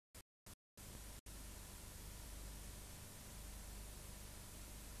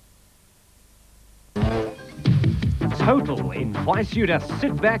Total invites you to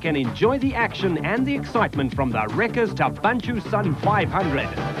sit back and enjoy the action and the excitement from the Wreckers Tabanchu Sun 500,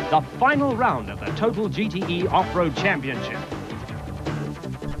 the final round of the Total GTE Off-Road Championship.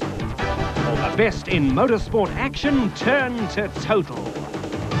 For the best in motorsport action, turn to Total.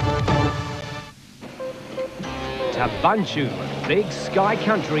 Tabanchu, big sky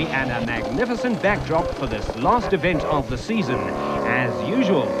country and a magnificent backdrop for this last event of the season. As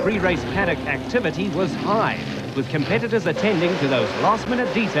usual, pre-race paddock activity was high, with competitors attending to those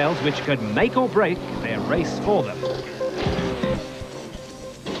last-minute details which could make or break their race for them.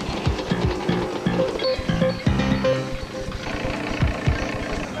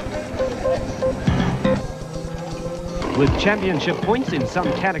 With championship points in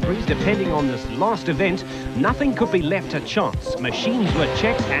some categories depending on this last event, nothing could be left to chance. Machines were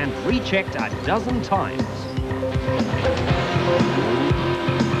checked and rechecked a dozen times.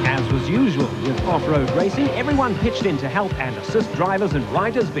 As was usual with off-road racing, everyone pitched in to help and assist drivers and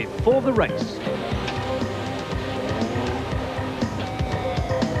riders before the race.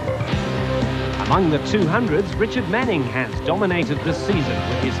 Among the 200s, Richard Manning has dominated this season,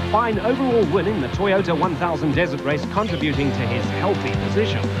 with his fine overall win in the Toyota 1000 Desert Race contributing to his healthy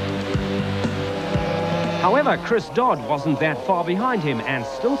position. However, Chris Dodd wasn't that far behind him and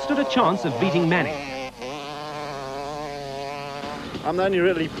still stood a chance of beating Manning. I'm the only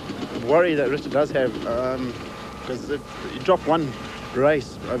really worry that Richard does have, because if you drop one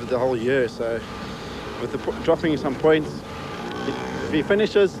race over the whole year, so with the dropping some points, if he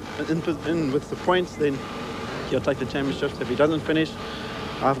finishes in with the points, then he'll take the championship. If he doesn't finish,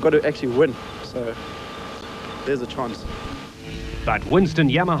 I've got to actually win, so there's a chance. But Winston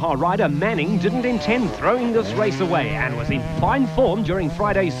Yamaha rider Manning didn't intend throwing this race away and was in fine form during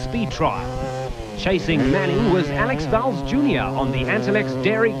Friday's speed trial. Chasing Manning was Alex Bowles Jr. on the Antilex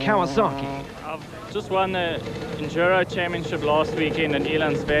Dairy Kawasaki. I've just won the Enduro Championship last weekend in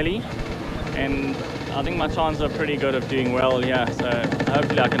Elands Valley, and I think my chances are pretty good of doing well, yeah, so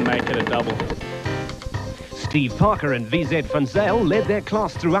hopefully I can make it a double. Steve Parker and VZ Van Zyl led their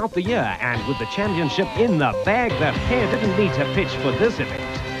class throughout the year, and with the championship in the bag, the pair didn't need to pitch for this event.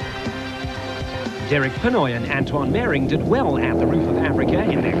 Derek Pinoy and Antoine Mering did well at the Roof of Africa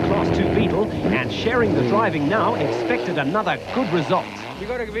in their Class 2 Beetle, and sharing the driving now expected another good result. We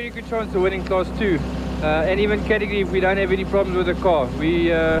got a very good chance of winning Class 2, and even category if we don't have any problems with the car.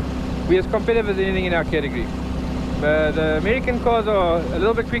 We're as competitive as anything in our category. The American cars are a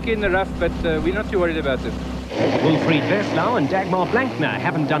little bit quicker in the rough, but we're not too worried about it. Wilfried Veslau and Dagmar Blankner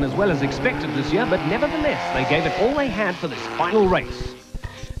haven't done as well as expected this year, but nevertheless, they gave it all they had for this final race.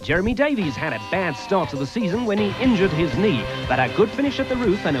 Jeremy Davies had a bad start to the season when he injured his knee, but a good finish at the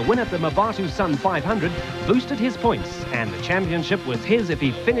Roof and a win at the Mabatu Sun 500 boosted his points, and the championship was his if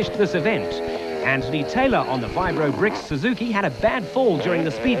he finished this event. Anthony Taylor on the Vibro Bricks Suzuki had a bad fall during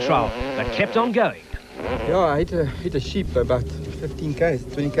the speed trial, but kept on going. Yeah, I hit a sheep about 15 k's,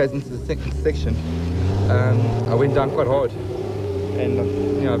 20 k's into the second section. I went down quite hard, and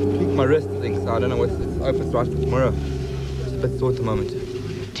I've tweaked my wrist thing, so I don't know if it's right for tomorrow. It's a bit sore at the moment.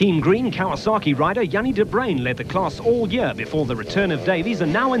 Team Green Kawasaki rider Jannie de Bruin led the class all year before the return of Davies,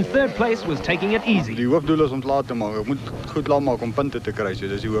 and now in third place was taking it easy. Die hoofdoel is om klaar te maak. Ek moet goed klaar maak om punte te kry, so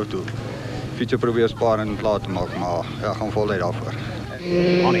dis die hoofdoel. Fietsen probeer spaar en klaar te maak, maar ja, gaan voluit daarvoor.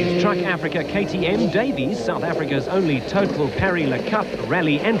 On his Truck Africa KTM, Davies, South Africa's only Total Paris Le Cup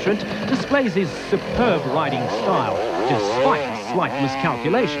rally entrant, displays his superb riding style, despite a slight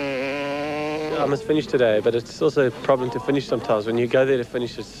miscalculation. I must finish today, but it's also a problem to finish sometimes. When you go there to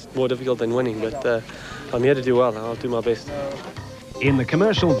finish, it's more difficult than winning, but I'm here to do well, and I'll do my best. In the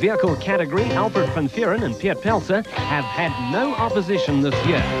commercial vehicle category, Alfred van Vuuren and Piet Pelser have had no opposition this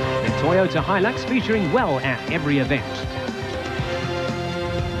year. The Toyota Hilux featuring well at every event.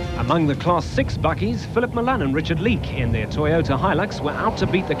 Among the Class 6 buckies, Philip Milan and Richard Leek in their Toyota Hilux were out to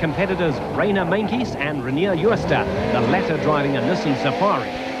beat the competitors Reiner Meintjes and Renier Jooster, the latter driving a Nissan Safari.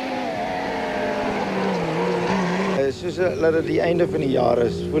 Soos dat dit die einde van die jaar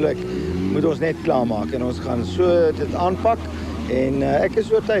is, voel ek moet ons net klaarmaak en ons gaan so dit aanpak en ek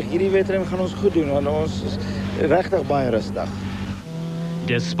is oortuig hierdie wedren gaan ons goed doen want ons is regtig baie rustig.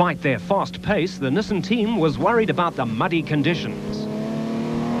 Despite their fast pace, the Nissan team was worried about the muddy conditions.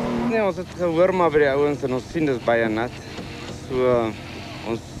 Nee, ons het gehoor maar by die ouens en ons sien dis baie nat. So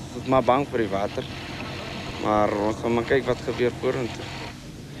ons is maar bang vir die water. Maar ons gaan maar kyk wat gebeur vorentoe.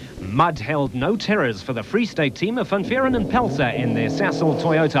 Mud held no terrors for the Free State team of Van Vuuren and Pelser in their Sasol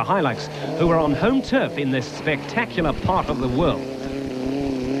Toyota Hilux, who are on home turf in this spectacular part of the world.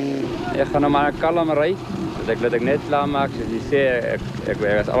 Ek gaan nou maar kalm ry. Dus ek laat ek net klaarmaak, soos jy sê, ek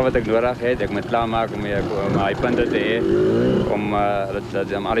is al wat ek nodig het. Ek moet klaarmaak om my punte te hê, om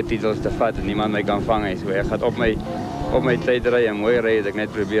al die titels te vat en niemand my kan vang. So ek gaan op my tyd ry en mooi ry, dat ek net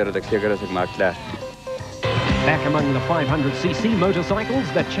probeer dat ek seker is ek maak klaar. Back among the 500cc motorcycles,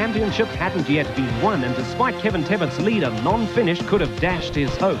 the championship hadn't yet been won, and despite Kevin Tebbett's lead, a non-finish could have dashed his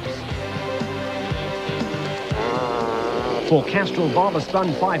hopes. For Castrol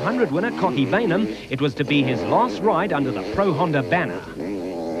Barberspun 500 winner Cocky Bainham, it was to be his last ride under the Pro Honda banner.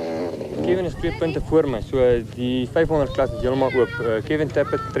 Kevin is 2 punte voor my, so die 500 klas is helemaal oop. Kevin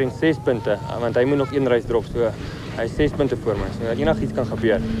Tebbett trend 6 punte, want hy moet nog 1 race drop, so hy is 6 punte voor my, so enigiets kan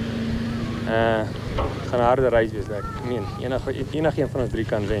gebeur. Het gaan een harde reis wees. Ek meen, enige een van ons 3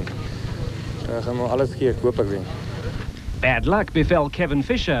 kan wen. Ek gaan maar alles gee, ek hoop ek wen. Bad luck befell Kevin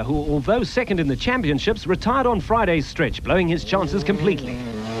Fisher, who, although second in the championships, retired on Friday's stretch, blowing his chances completely.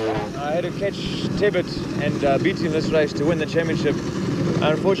 I had to catch Tebbett and beat him this race to win the championship.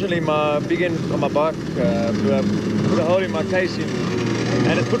 Unfortunately, my big end on my bike put a hole in my casing,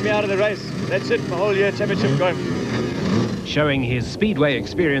 and it put me out of the race. That's it, my whole year championship gone. Showing his speedway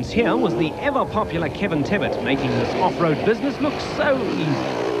experience here was the ever-popular Kevin Tebbett, making this off-road business look so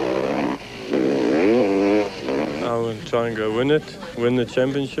easy. I will try and go win the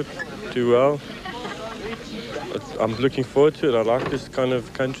championship, do well. I'm looking forward to it. I like this kind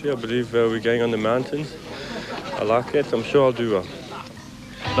of country. I believe we're going on the mountains. I like it. I'm sure I'll do well.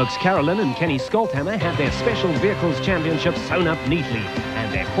 Bucks Carolyn and Kenny Skolthammer had their Special Vehicles Championship sewn up neatly,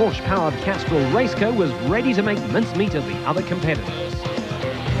 and their Porsche-powered Castrol Raceco was ready to make mincemeat of the other competitors.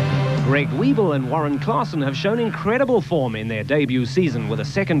 Greg Weeble and Warren Claassen have shown incredible form in their debut season, with a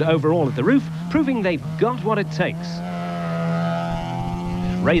 2nd overall at the roof, proving they've got what it takes.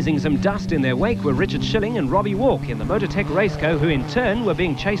 Raising some dust in their wake were Richard Schilling and Robbie Walk in the Motortech Raceco, who in turn were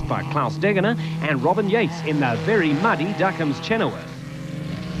being chased by Klaus Degener and Robin Yates in the very muddy Duckham's Chenoweth.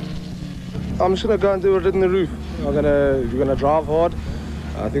 I'm just going to go and do it in the roof. We're going to drive hard.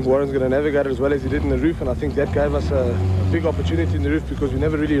 I think Warren's going to navigate it as well as he did in the roof, and I think that gave us a big opportunity in the roof because we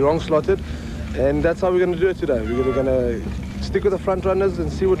never really wrong slotted, and that's how we're going to do it today. We're going to stick with the front runners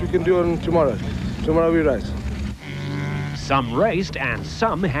and see what we can do on tomorrow. Tomorrow we race. Some raced and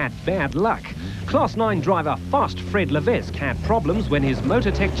some had bad luck. Class 9 driver Fast Fred Levesque had problems when his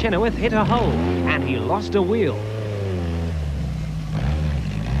Motortech Chenoweth hit a hole and he lost a wheel.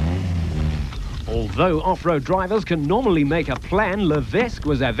 Although off-road drivers can normally make a plan, Levesque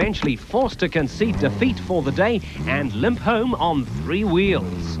was eventually forced to concede defeat for the day and limp home on 3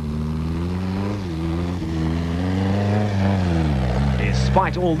 wheels.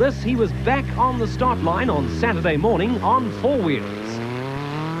 Despite all this, he was back on the start line on Saturday morning on 4 wheels.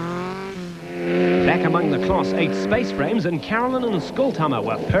 Back among the Class 8 space frames, and Carolyn and Skolthammer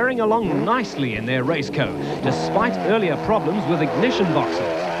were purring along nicely in their Raceco, despite earlier problems with ignition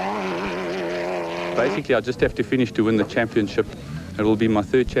boxes. Basically, I just have to finish to win the championship. It will be my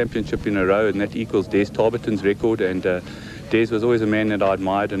 3rd championship in a row, and that equals Des Tarberton's record, and Des was always a man that I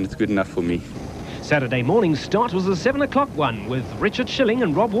admired, and it's good enough for me. Saturday morning's start was a 7 o'clock one, with Richard Schilling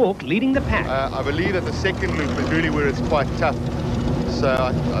and Rob Walk leading the pack. I believe that the 2nd loop is really where it's quite tough. So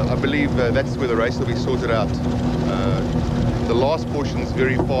I believe that's where the race will be sorted out. The last portion is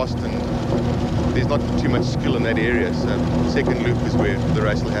very fast, and there's not too much skill in that area, so 2nd loop is where the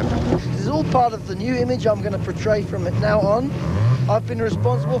race will happen. This is all part of the new image I'm going to portray from it now on. I've been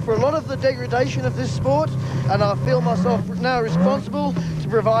responsible for a lot of the degradation of this sport, and I feel myself now responsible to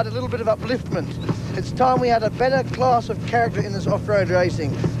provide a little bit of upliftment. It's time we had a better class of character in this off-road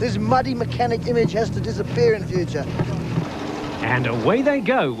racing. This muddy mechanic image has to disappear in future. And away they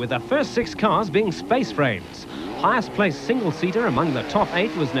go, with the first 6 cars being space frames. Highest placed single-seater among the top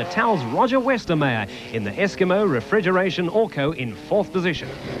 8 was Natal's Roger Westermeyer in the Eskimo Refrigeration Orco in 4th position.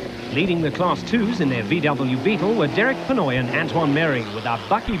 Leading the Class 2s in their VW Beetle were Derek Pinoy and Antoine Mering, with our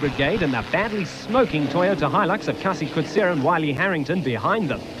Bucky Brigade and the badly smoking Toyota Hilux of Cassie Coetzee and Wiley Harrington behind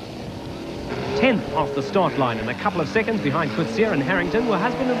them. 10th off the start line and a couple of seconds behind Coetzee and Harrington were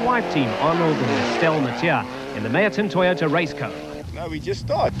husband and wife team Arnold and Estelle Mathieu in the Mayerton Toyota Raceco. No, we just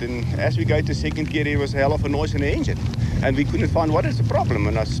started, and as we go to 2nd gear, there was a hell of a noise in the engine, and we couldn't find what is the problem,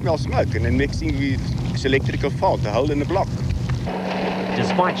 and I smell smoke, and then next thing it's electrical fault, a hole in the block.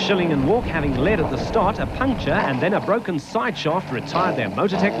 Despite Schilling and Walk having led at the start, a puncture and then a broken side shaft retired their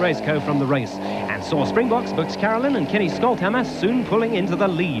Motortech Raceco from the race, and saw Springboks, Bucks Carolyn and Kenny Skolthammer soon pulling into the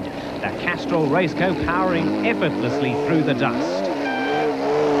lead, the Castrol Raceco powering effortlessly through the dust.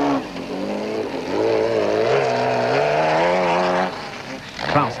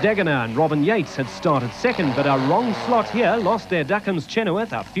 Klaus Degener and Robin Yates had started 2nd, but a wrong slot here lost their Duckham's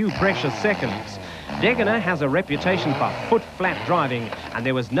Chenoweth a few precious seconds. Degener has a reputation for foot-flat driving, and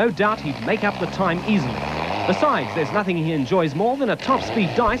there was no doubt he'd make up the time easily. Besides, there's nothing he enjoys more than a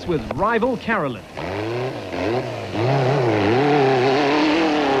top-speed dice with rival Carolyn.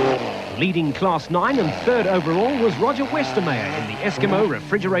 Leading Class 9 and third overall was Roger Westermeyer in the Eskimo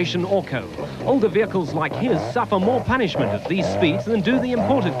Refrigeration Orco. Older vehicles like his suffer more punishment at these speeds than do the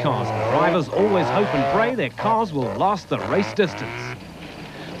imported cars. Drivers always hope and pray their cars will last the race distance.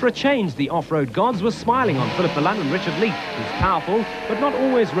 For a change, the off-road gods were smiling on Philip Milan and Richard Leek, whose powerful but not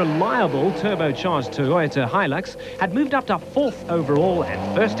always reliable turbocharged Toyota Hilux had moved up to 4th overall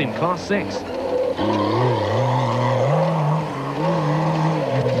and first in Class 6.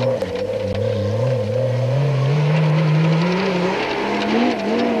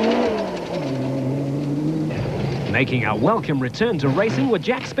 Making a welcome return to racing were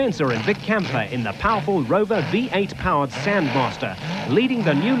Jack Spencer and Vic Camper in the powerful Rover V8-powered Sandmaster, leading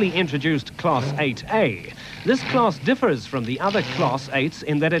the newly introduced Class 8A. This class differs from the other Class 8s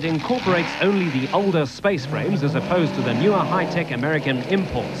in that it incorporates only the older space frames as opposed to the newer high-tech American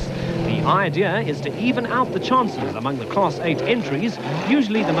imports. The idea is to even out the chances among the Class 8 entries,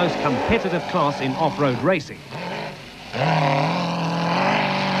 usually the most competitive class in off-road racing.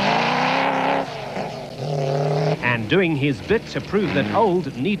 And doing his bit to prove that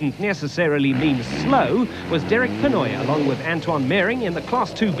old needn't necessarily mean slow was Derek Pinoy along with Antoine Mering in the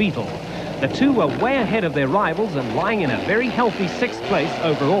Class 2 Beetle. The two were way ahead of their rivals and lying in a very healthy 6th place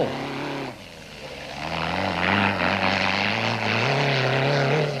overall.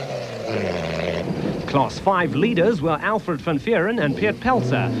 Class 5 leaders were Alfred van Veeren and Peert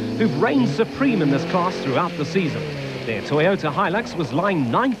Pelzer, who've reigned supreme in this class throughout the season. Their Toyota Hilux was lying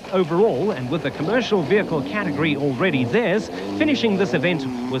 9th overall, and with the commercial vehicle category already theirs, finishing this event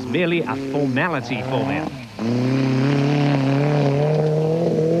was merely a formality for them.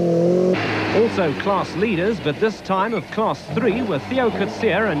 Also class leaders, but this time of Class 3, were Theo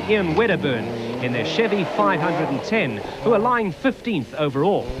Coetzee and Ian Wedderburn in their Chevy 510, who are lying 15th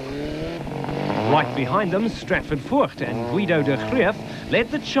overall. Right behind them, Stratford Voigt and Guido de Greef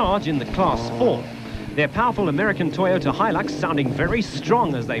led the charge in the Class 4. Their powerful American Toyota Hilux sounding very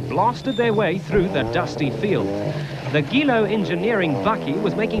strong as they blasted their way through the dusty field. The Gilo Engineering Bucky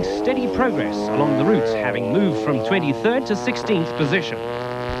was making steady progress along the route, having moved from 23rd to 16th position.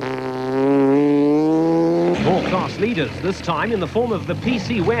 More class leaders, this time in the form of the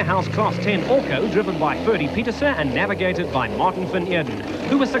PC Warehouse Class 10 Orco, driven by Ferdy Petersen and navigated by Martin van Eerden,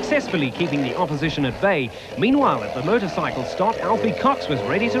 who was successfully keeping the opposition at bay. Meanwhile, at the motorcycle stop, Alfie Cox was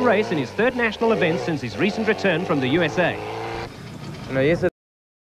ready to race in his 3rd national event since his recent return from the USA. Yes,